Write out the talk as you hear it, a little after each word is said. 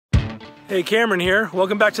Hey, Cameron here.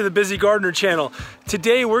 Welcome back to the Busy Gardener channel.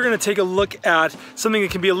 Today we're going to take a look at something that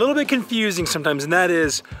can be a little bit confusing sometimes, and that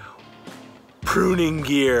is pruning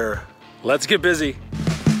gear. Let's get busy.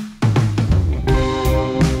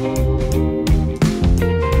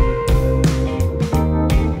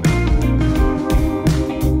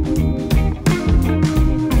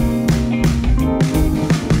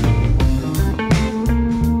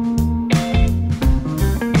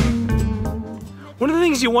 One of the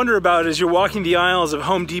things you wonder about as you're walking the aisles of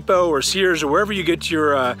Home Depot or Shears or wherever you get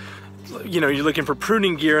your, you're looking for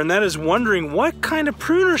pruning gear, and that is wondering what kind of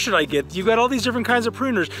pruner should I get? You've got all these different kinds of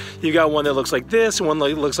pruners. You've got one that looks like this and one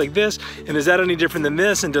that looks like this, and is that any different than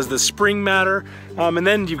this, and does the spring matter? And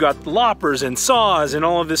then you've got loppers and saws and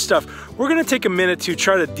all of this stuff. We're gonna take a minute to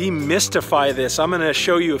try to demystify this. I'm gonna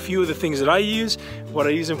show you a few of the things that I use, what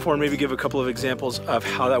I use them for, and maybe give a couple of examples of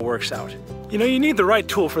how that works out. You know, you need the right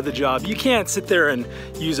tool for the job. You can't sit there and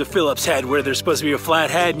use a Phillips head where there's supposed to be a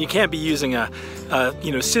flat head, and you can't be using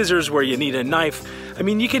scissors where you need a knife. I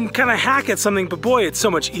mean, you can kind of hack at something, but boy, it's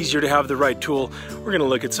so much easier to have the right tool. We're gonna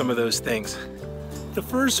look at some of those things. The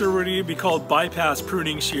first are going to be called bypass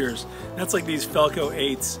pruning shears. That's like these Felco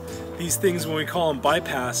 8s. These things, when we call them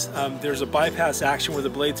bypass, there's a bypass action where the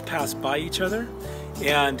blades pass by each other.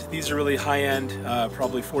 And these are really high-end,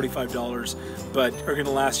 probably $45, but are going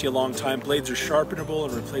to last you a long time. Blades are sharpenable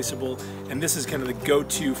and replaceable, and this is kind of the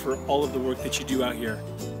go-to for all of the work that you do out here.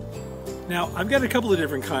 Now, I've got a couple of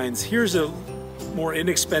different kinds. Here's a more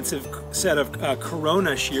inexpensive set of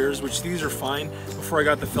Corona shears, which these are fine before I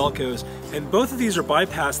got the Felcos. And both of these are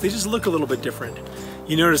bypass. They just look a little bit different.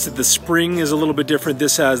 You notice that the spring is a little bit different. The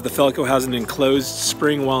Felco has an enclosed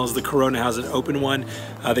spring, while the Corona has an open one.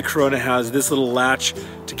 The Corona has this little latch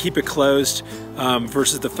to keep it closed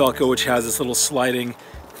versus the Felco, which has this little sliding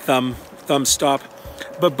thumb stop.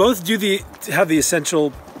 But both have the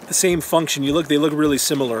essential same function. They look really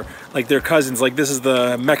similar, like they're cousins. Like this is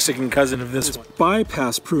the Mexican cousin of this one.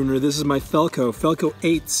 Bypass pruner. This is my Felco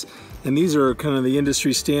 8s, and these are kind of the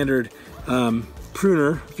industry standard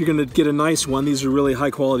pruner. If you're going to get a nice one, these are really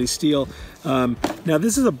high quality steel. Now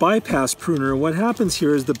this is a bypass pruner. What happens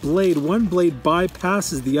here is one blade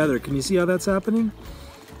bypasses the other. Can you see how that's happening?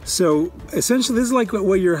 So essentially this is like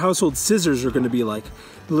what your household scissors are going to be like.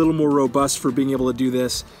 A little more robust for being able to do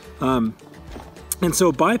this. And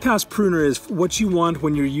so bypass pruner is what you want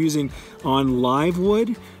when you're using on live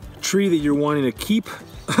wood, tree that you're wanting to keep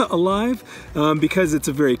alive, because it's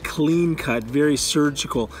a very clean cut, very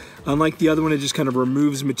surgical. Unlike the other one, it just kind of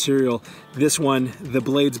removes material. This one, the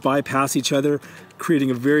blades bypass each other,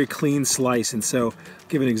 creating a very clean slice. And so, I'll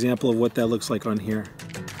give an example of what that looks like on here.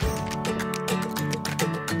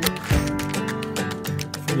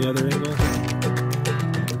 From the other angle.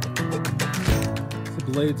 The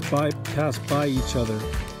blades bypass by each other.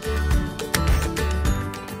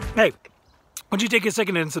 Hey, why don't you take a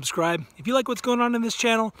second and subscribe? If you like what's going on in this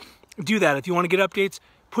channel, do that. If you want to get updates,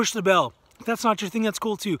 push the bell. If that's not your thing, that's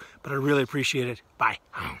cool too, but I really appreciate it. Bye.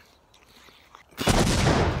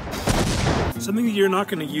 Something that you're not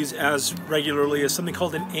going to use as regularly is something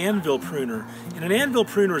called an Anvil pruner. And an Anvil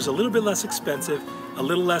pruner is a little bit less expensive, a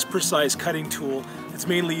little less precise cutting tool. It's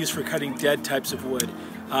mainly used for cutting dead types of wood.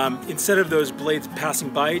 Instead of those blades passing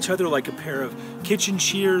by each other like a pair of kitchen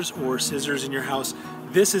shears or scissors in your house,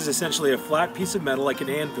 this is essentially a flat piece of metal like an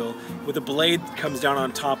anvil with a blade that comes down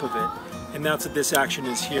on top of it. And that's what this action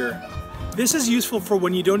is here. This is useful for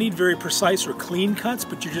when you don't need very precise or clean cuts,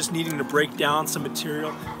 but you're just needing to break down some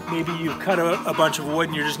material. Maybe you've cut a bunch of wood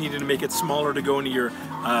and you're just needing to make it smaller to go into your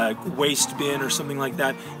waste bin or something like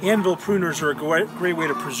that. Anvil pruners are a great way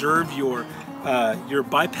to preserve your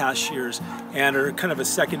bypass shears, and are kind of a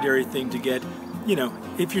secondary thing to get,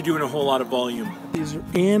 if you're doing a whole lot of volume. These are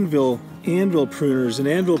Anvil pruners, and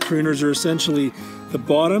Anvil pruners are essentially, the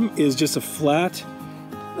bottom is just a flat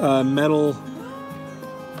metal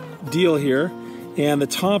deal here, and the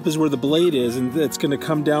top is where the blade is, and it's going to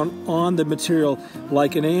come down on the material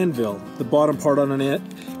like an anvil, the bottom part on an ant.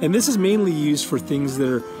 And this is mainly used for things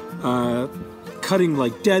that are cutting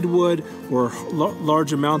like dead wood or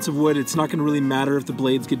large amounts of wood. It's not going to really matter if the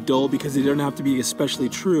blades get dull because they don't have to be especially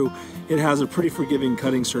true. It has a pretty forgiving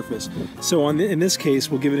cutting surface. So in this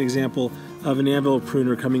case, we'll give an example of an Anvil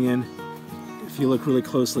pruner coming in. If you look really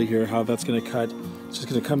closely here, how that's going to cut. It's just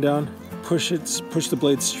going to come down, push the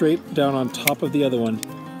blade straight down on top of the other one,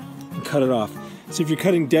 and cut it off. So if you're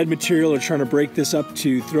cutting dead material or trying to break this up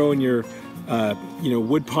to throw in your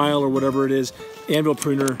wood pile or whatever it is, Anvil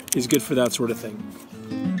pruner is good for that sort of thing.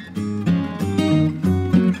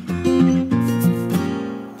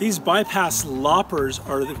 These bypass loppers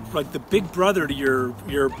are like the big brother to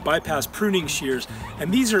your bypass pruning shears,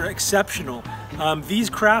 and these are exceptional. These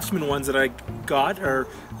Craftsman ones that I got are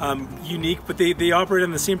unique, but they operate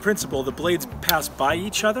on the same principle. The blades pass by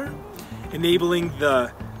each other, enabling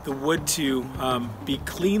the wood to be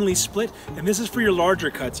cleanly split. And this is for your larger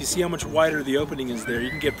cuts. You see how much wider the opening is there. You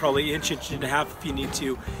can get probably inch and a half if you need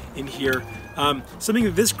to in here. Something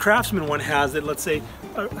that this Craftsman one has that, let's say,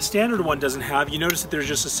 a standard one doesn't have, you notice that there's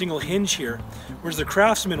just a single hinge here, whereas the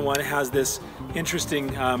Craftsman one has this interesting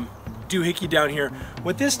doohickey down here.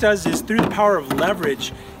 What this does is, through the power of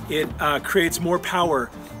leverage, it creates more power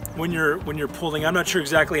when you're pulling. I'm not sure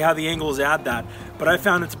exactly how the angles add that, but I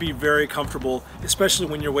found it to be very comfortable, especially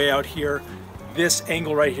when you're way out here. This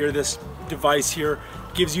angle right here, this device here,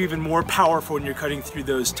 gives you even more power for when you're cutting through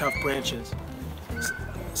those tough branches.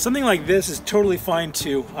 Something like this is totally fine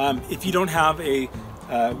too, if you don't have a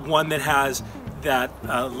one that has that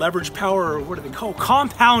leverage power, or what do they call it?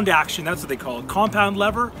 Compound action, that's what they call it. Compound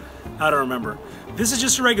lever? I don't remember. This is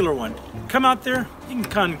just a regular one. Come out there, you can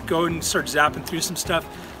kind of go and start zapping through some stuff.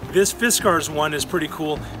 This Fiskars one is pretty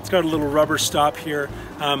cool. It's got a little rubber stop here.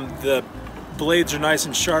 The blades are nice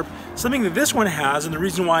and sharp. Something that this one has, and the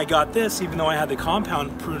reason why I got this, even though I had the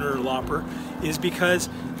compound pruner lopper, is because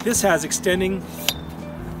this has extending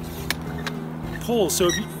poles. So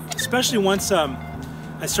if you, especially once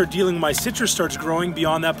I start dealing, my citrus starts growing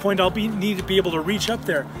beyond that point, I'll need to be able to reach up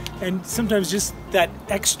there. And sometimes just that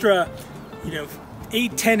extra,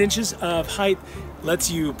 8-10 inches of height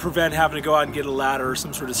lets you prevent having to go out and get a ladder or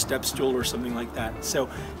some sort of step stool or something like that. So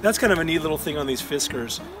that's kind of a neat little thing on these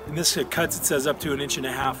Fiskars. And this cuts, it says, up to 1.5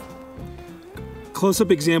 inches.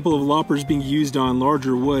 Close-up example of loppers being used on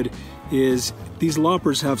larger wood is these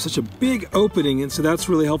loppers have such a big opening, and so that's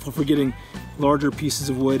really helpful for getting larger pieces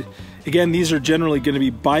of wood. Again, these are generally going to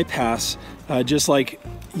be bypass, just like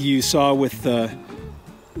you saw with the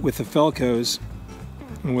Felcos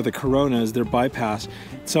and with the Coronas, they're bypass.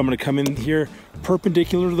 So I'm going to come in here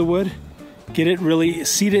perpendicular to the wood, get it really,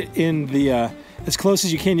 seat it in the as close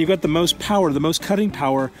as you can. You've got the most power, the most cutting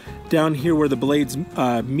power down here where the blades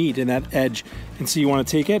meet in that edge. And so you want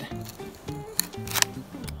to take it,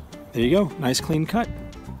 there you go, nice clean cut.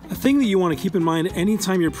 A thing that you want to keep in mind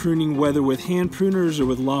anytime you're pruning, whether with hand pruners or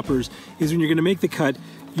with loppers, is when you're going to make the cut,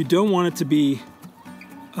 you don't want it to be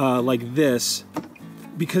like this,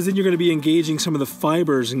 because then you're going to be engaging some of the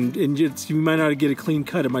fibers, and you might not get a clean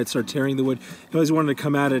cut. It might start tearing the wood. You always want to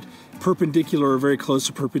come at it perpendicular or very close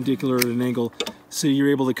to perpendicular at an angle, so you're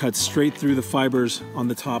able to cut straight through the fibers on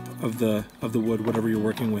the top of the wood, whatever you're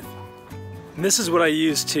working with. And this is what I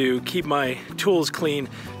use to keep my tools clean.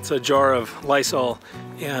 It's a jar of Lysol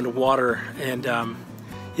and water, and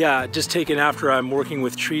yeah, just taken after I'm working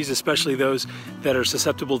with trees, especially those that are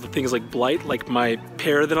susceptible to things like blight, like my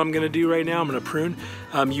pear that I'm going to do right now. I'm going to prune.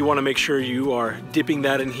 You want to make sure you are dipping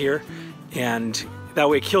that in here, and that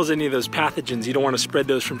way it kills any of those pathogens. You don't want to spread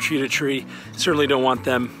those from tree to tree. Certainly don't want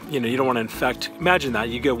them, you don't want to infect. Imagine that,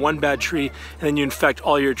 you get one bad tree and then you infect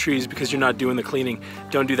all your trees because you're not doing the cleaning.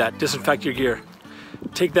 Don't do that. Disinfect your gear.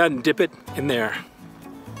 Take that and dip it in there.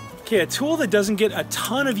 Okay, a tool that doesn't get a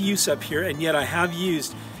ton of use up here, and yet I have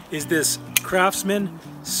used, is this Craftsman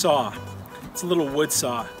saw. It's a little wood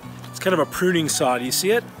saw. It's kind of a pruning saw. Do you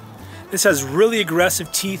see it? This has really aggressive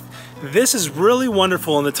teeth. This is really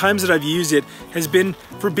wonderful, and the times that I've used it has been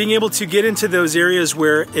for being able to get into those areas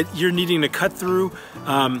where you're needing to cut through,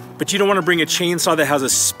 but you don't want to bring a chainsaw that has a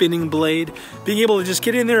spinning blade. Being able to just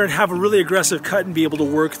get in there and have a really aggressive cut and be able to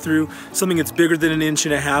work through something that's bigger than 1.5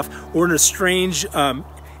 inches, or in a strange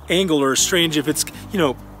angle, or strange if it's,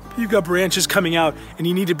 you've got branches coming out and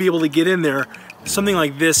you need to be able to get in there. Something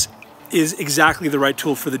like this is exactly the right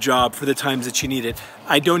tool for the job, for the times that you need it.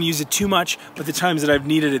 I don't use it too much, but the times that I've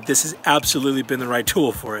needed it, this has absolutely been the right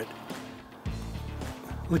tool for it.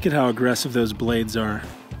 Look at how aggressive those blades are.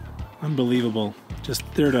 Unbelievable. Just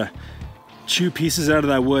there to chew pieces out of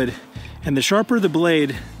that wood. And the sharper the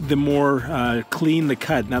blade, the more clean the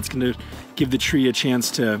cut, and that's going to give the tree a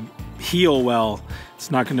chance to heal well.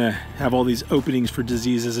 It's not going to have all these openings for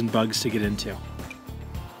diseases and bugs to get into.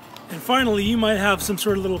 And finally, you might have some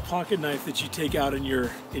sort of little pocket knife that you take out in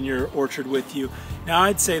your orchard with you. Now,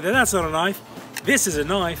 I'd say that that's not a knife. This is a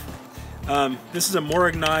knife. This is a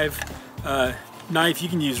Morag knife. You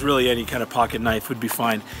can use really any kind of pocket knife would be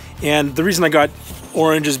fine. And the reason I got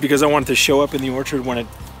orange is because I wanted to show up in the orchard when it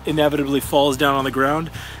inevitably falls down on the ground.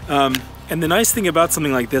 And the nice thing about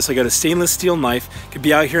something like this, I got a stainless steel knife. Could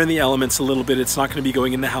be out here in the elements a little bit. It's not going to be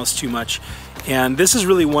going in the house too much. And this is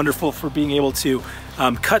really wonderful for being able to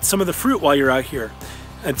cut some of the fruit while you're out here.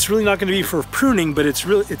 It's really not going to be for pruning, but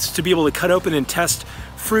it's to be able to cut open and test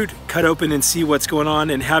fruit, cut open and see what's going on,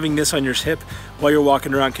 and having this on your hip while you're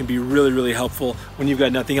walking around can be really, really helpful when you've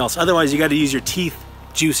got nothing else. Otherwise, you got to use your teeth,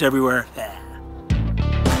 juice everywhere.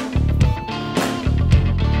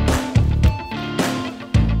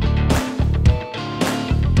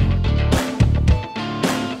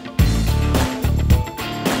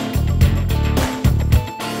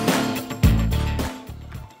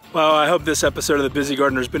 Well, I hope this episode of The Busy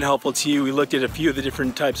Gardener has been helpful to you. We looked at a few of the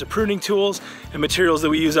different types of pruning tools and materials that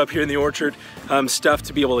we use up here in the orchard, stuff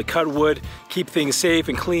to be able to cut wood, keep things safe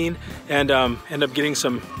and clean, and end up getting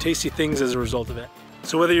some tasty things as a result of it.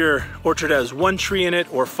 So whether your orchard has 1 tree in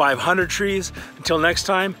it or 500 trees, until next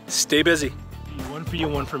time, stay busy. One for you,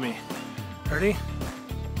 one for me. Ready?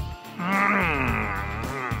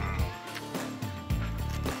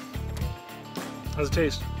 How's it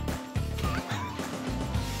taste?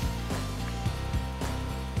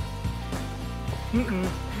 Mm-mm.